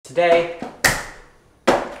Today,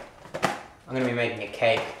 I'm gonna be making a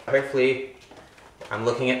cake. Hopefully, I'm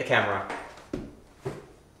looking at the camera.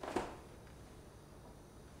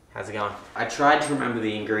 How's it going? I tried to remember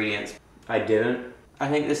the ingredients. I didn't. I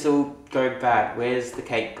think this will go bad. Where's the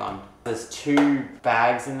cake gone? There's 2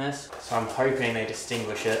 bags in this, so I'm hoping they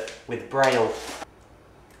distinguish it with Braille.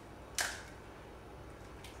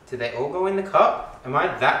 Did they all go in the cup? Am I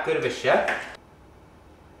that good of a chef?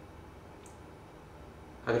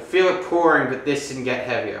 I could feel it pouring, but this didn't get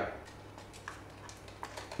heavier.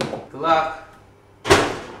 Good luck.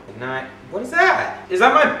 Good night. What is that? Is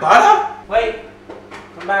that my butter? Wait,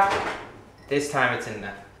 come back. This time it's in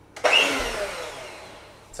there.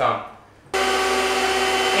 It's on.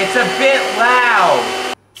 It's a bit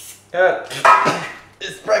loud.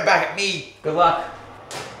 It's right back at me. Good luck.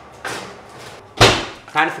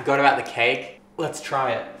 Kind of forgot about the cake. Let's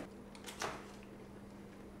try it.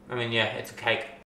 I mean, yeah, it's a cake.